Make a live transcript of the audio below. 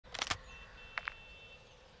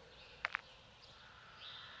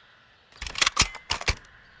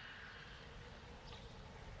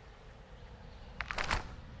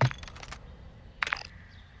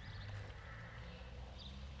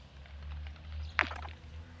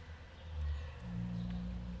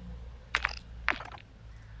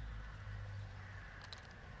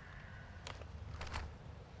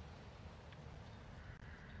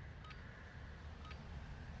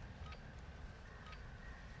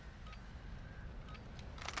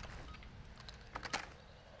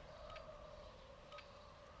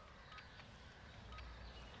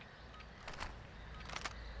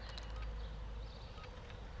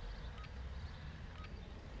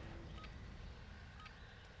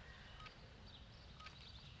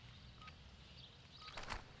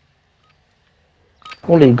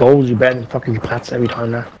Only goals you bet than fucking plats every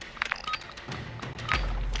time now.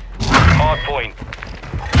 Hard point.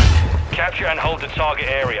 Capture and hold the target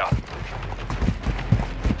area.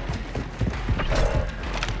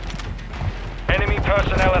 Enemy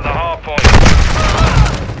personnel at the hard point.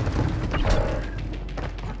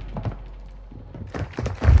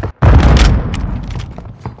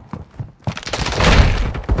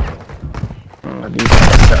 These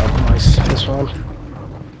guys set up nice this one.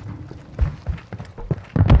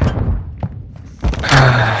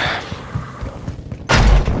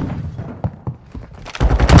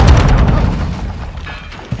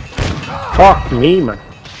 Fuck me, man.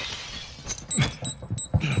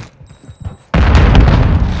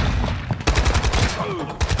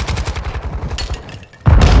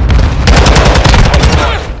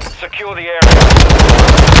 Secure the area.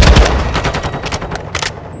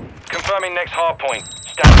 Confirming next hard point.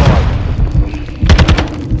 Stand by.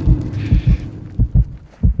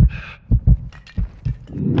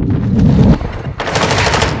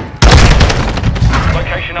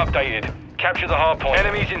 Location updated. Capture the hard point.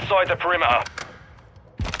 Enemies inside the perimeter.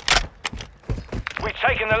 We've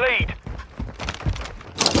taken the lead.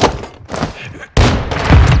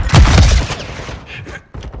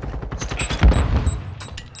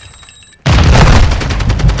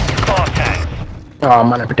 Oh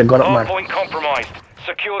man, I picked a gun up, man. Hard point compromised.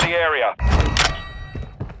 Secure the area.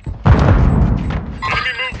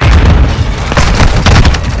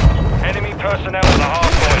 Enemy personnel at the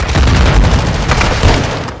hard point.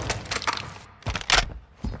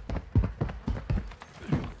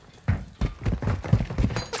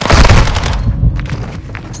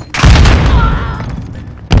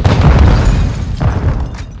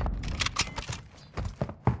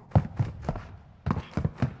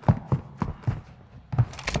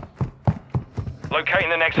 Locating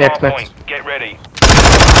the next hard point. Get ready.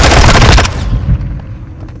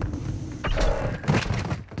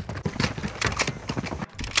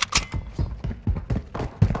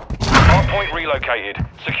 Hard point relocated.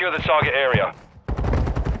 Secure the target area.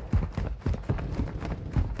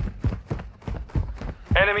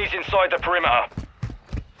 Enemies inside the perimeter.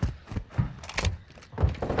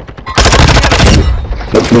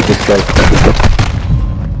 Let's move this guy.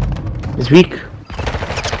 He's weak.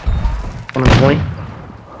 On the point.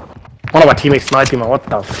 One of my teammates sniping, man. What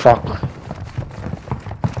the fuck, man?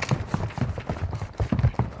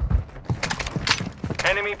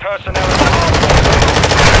 Enemy personnel at the hard point.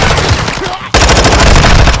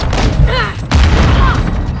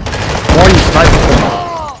 Why are you sniping?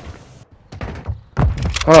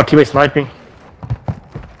 Oh, teammate sniping.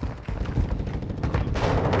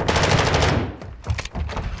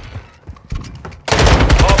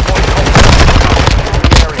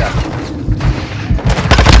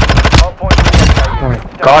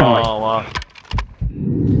 God, man. Oh, wow.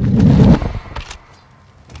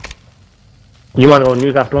 You want to go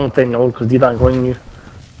new after one thing, old, because these aren't going new.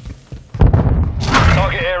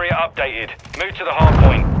 Target area updated. Move to the hard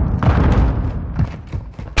point.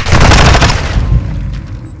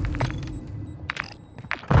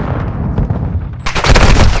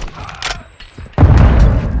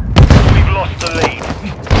 We've lost the lead.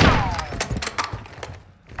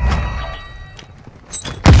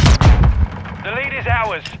 The lead is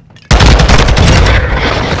ours.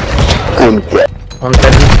 I'm dead. One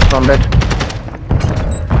dead, one dead.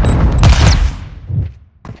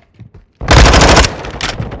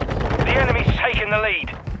 The enemy's taken the lead.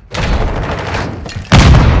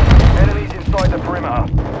 Enemies inside the perimeter.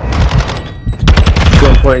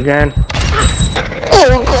 Going for it again.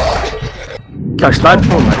 Oh god! Got sniped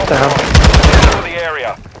for, man. What the hell? Secure the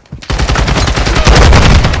area.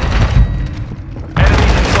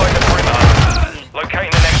 Enemies inside the perimeter.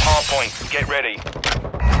 Locating the next hard point. Get ready.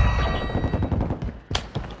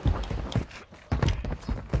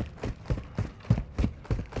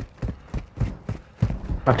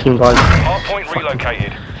 Our team guys. Hard point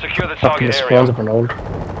relocated. Secure the Fucking target spawns area. up an old.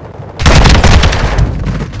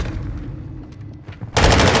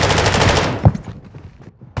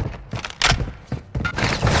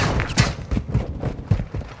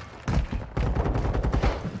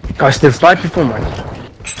 Guys still sniping for, man.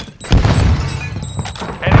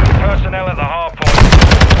 Enemy personnel at the hard point.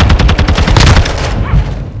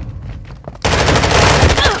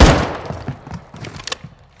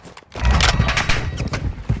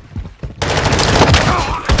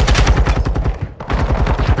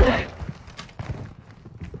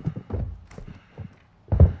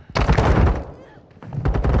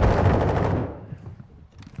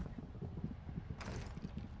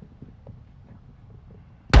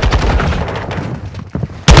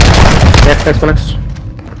 Next.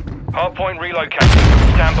 Hardpoint relocated.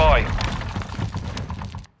 Stand by.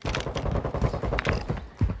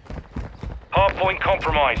 Hardpoint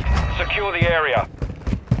compromised. Secure the area.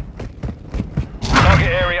 Target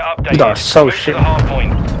area updated. That's so Move shit. to the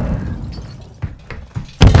hardpoint.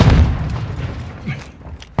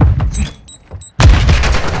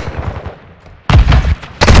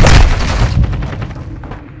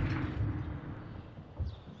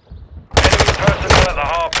 Enemy personnel at the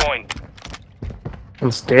hardpoint. On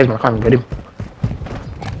the stairs, man. I can't even get him.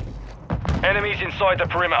 Enemies inside the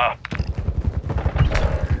perimeter.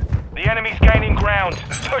 The enemy's gaining ground.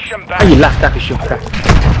 Push them back. How you laughed at me, shit, crap?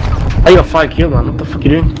 How you got 5 kills, man? What the fuck you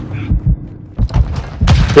doing?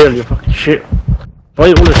 Barely, you fucking shit. Why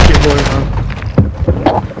you all this shit going on?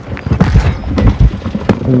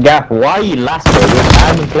 Gap, why are you last, bro? You're a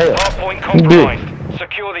bad player. Hardpoint compromised.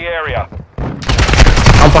 Secure the area.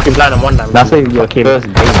 I'm fucking platinum 1 now. That's man. like your Fuck him. first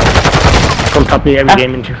game. Come top me every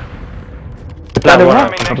game into. Platinum 1,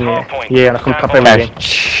 Confirming top next me. hardpoint. Yeah, and I come Stand top by. every game.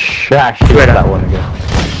 Trash Swear that that. one again.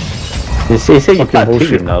 You say you Fucking plat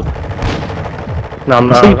bullshit. 2, nub. No,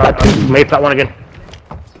 I'm So you not. plat I made that one again.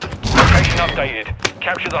 Location updated.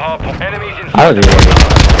 Capture the hardpoint. Enemies I inside don't the even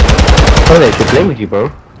perimeter. Oh, they should play with you, bro.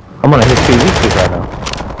 I'm on a hit 2 weeks right now.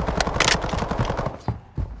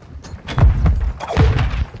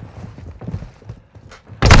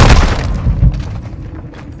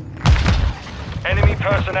 Enemy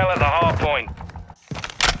personnel at the hardpoint.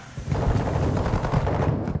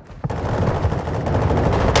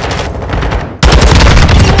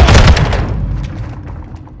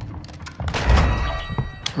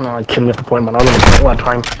 No, I killed me at the point, man. I don't know what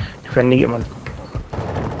time if I need it, man.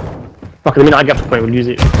 Fuck, the minute I get to the point, we'll use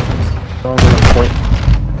it. I don't know the point.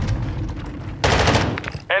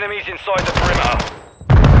 Enemies inside the perimeter.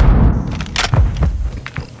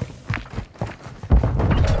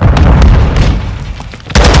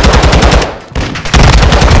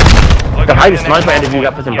 The hide Locating is the next sniper ahead of you, hardpoint.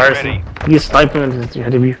 that was Get embarrassing. ready. He's sniping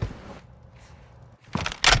ahead of you.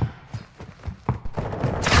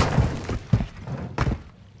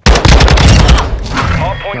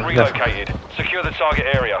 Hardpoint relocated. Secure the target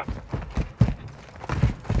area.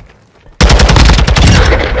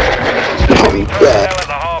 Enemy personnel at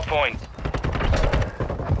the hardpoint.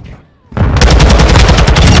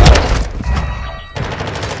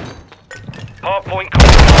 Hardpoint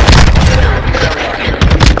compromised.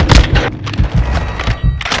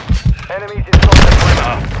 Enemies inside the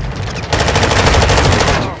perimeter.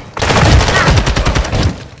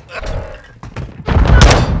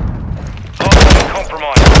 Hardpoint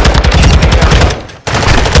compromised. Secure the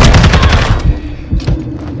area.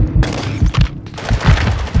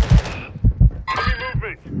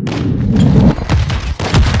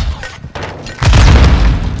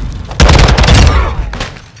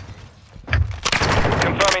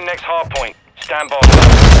 Confirming next hardpoint. Stand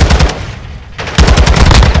by.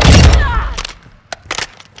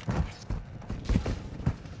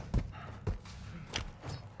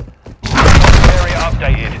 Area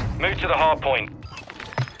updated. Move to the hardpoint.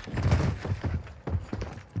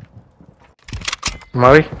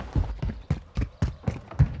 Murray?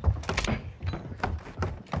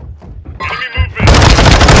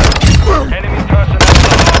 Enemy personnel at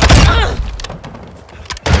the hardpoint.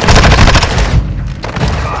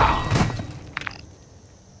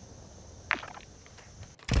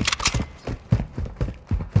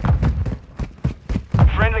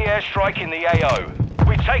 Friendly airstrike in the AO.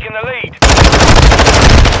 We've taken the lead.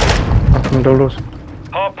 I'm coming doors.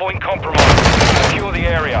 Hardpoint compromised. Secure the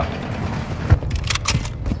area.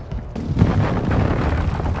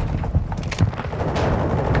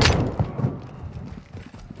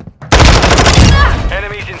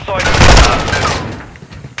 Enemies inside the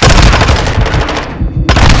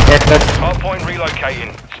Yes, that's hardpoint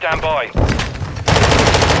relocating. Stand by.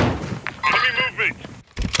 Enemy movement.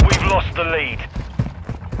 We've lost the lead.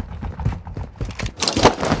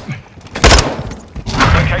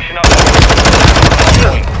 Location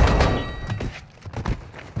updated.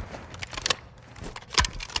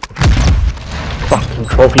 fucking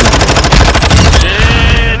trophy.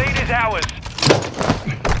 The lead is ours.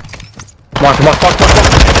 Come on, come on, fuck. The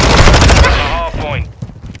hardpoint.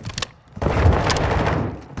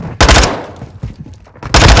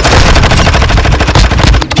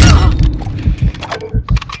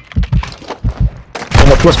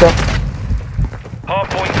 Come on, plus one.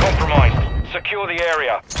 Hardpoint compromised. Secure the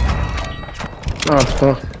area. No, it's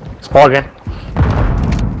cool. Spawn again.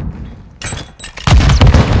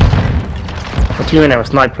 What's you in there? A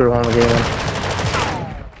sniper on the game, man.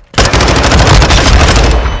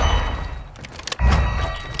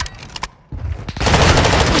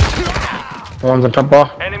 One's on top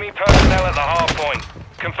bar. Enemy personnel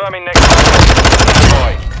Confirming next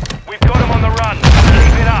hardpoint. We've got them on the run.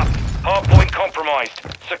 Keep it up. Hardpoint compromised.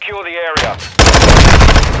 Secure the area.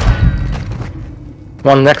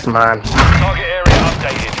 One next man. Target area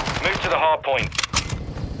updated. Move to the hardpoint.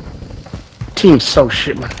 Team's so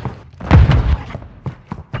shit, man.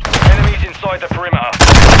 Enemies inside the perimeter.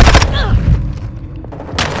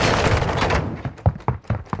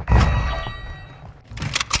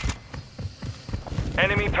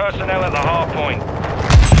 Enemy personnel at the hardpoint.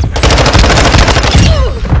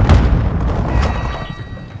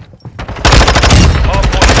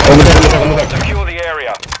 Hardpoint. Secure the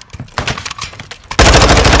area.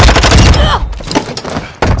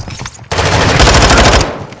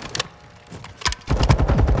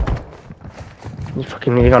 You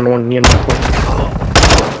fucking nigga got no one near my phone.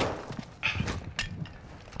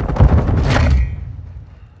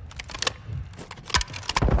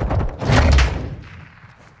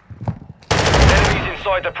 Enemies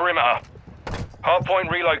inside the perimeter. Hardpoint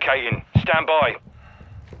relocating. Stand by.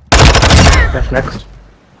 That's next.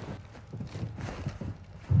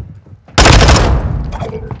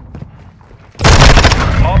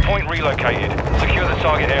 Hardpoint relocated. Secure the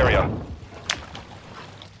target area.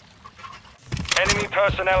 Enemy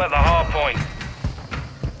personnel at the hardpoint.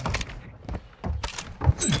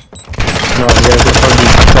 No, yeah, this one be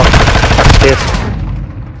upstairs.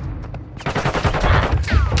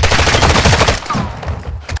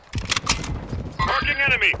 Marking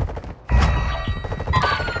enemy.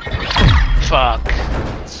 Fuck.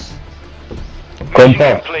 Mission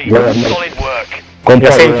complete. Solid work.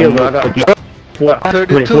 Yeah, same kill, bro. I got what?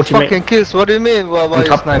 32 fucking kills, what do you mean? Why are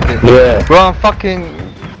you sniping? Yeah. Bro, I'm fucking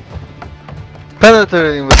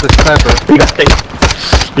penetrating with the sniper. You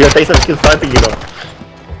gotta take some kill sniping, you know.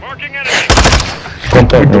 Marking enemy.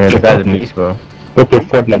 Compared to the guy's a beast, bro. Okay,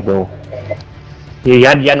 Fortnite, bro.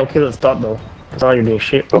 Yeah, you had no kill at the start, though. That's all you're doing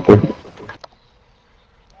shit. Okay.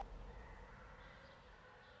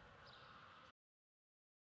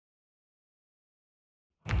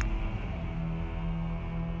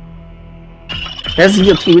 That's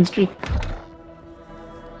your 2-win streak.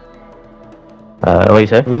 What you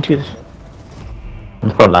say? Cheers.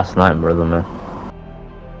 It's for last night, brother, man.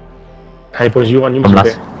 How you you on? You I'm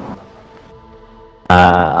must last.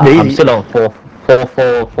 be. I'm still on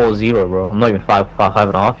 4-4-4-0, bro. I'm not even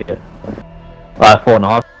 5.5 yet.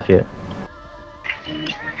 4.5 yet.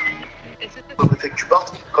 Fait que tu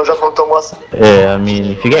partes quand j'apprends que t'embrasses. Yeah, I mean,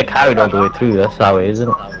 if you get carried all the way through, that's how it is, isn't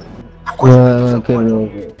it?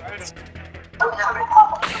 Okay.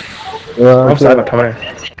 I'm sorry, I'm coming in.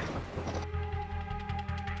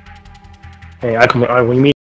 Hey, when you meet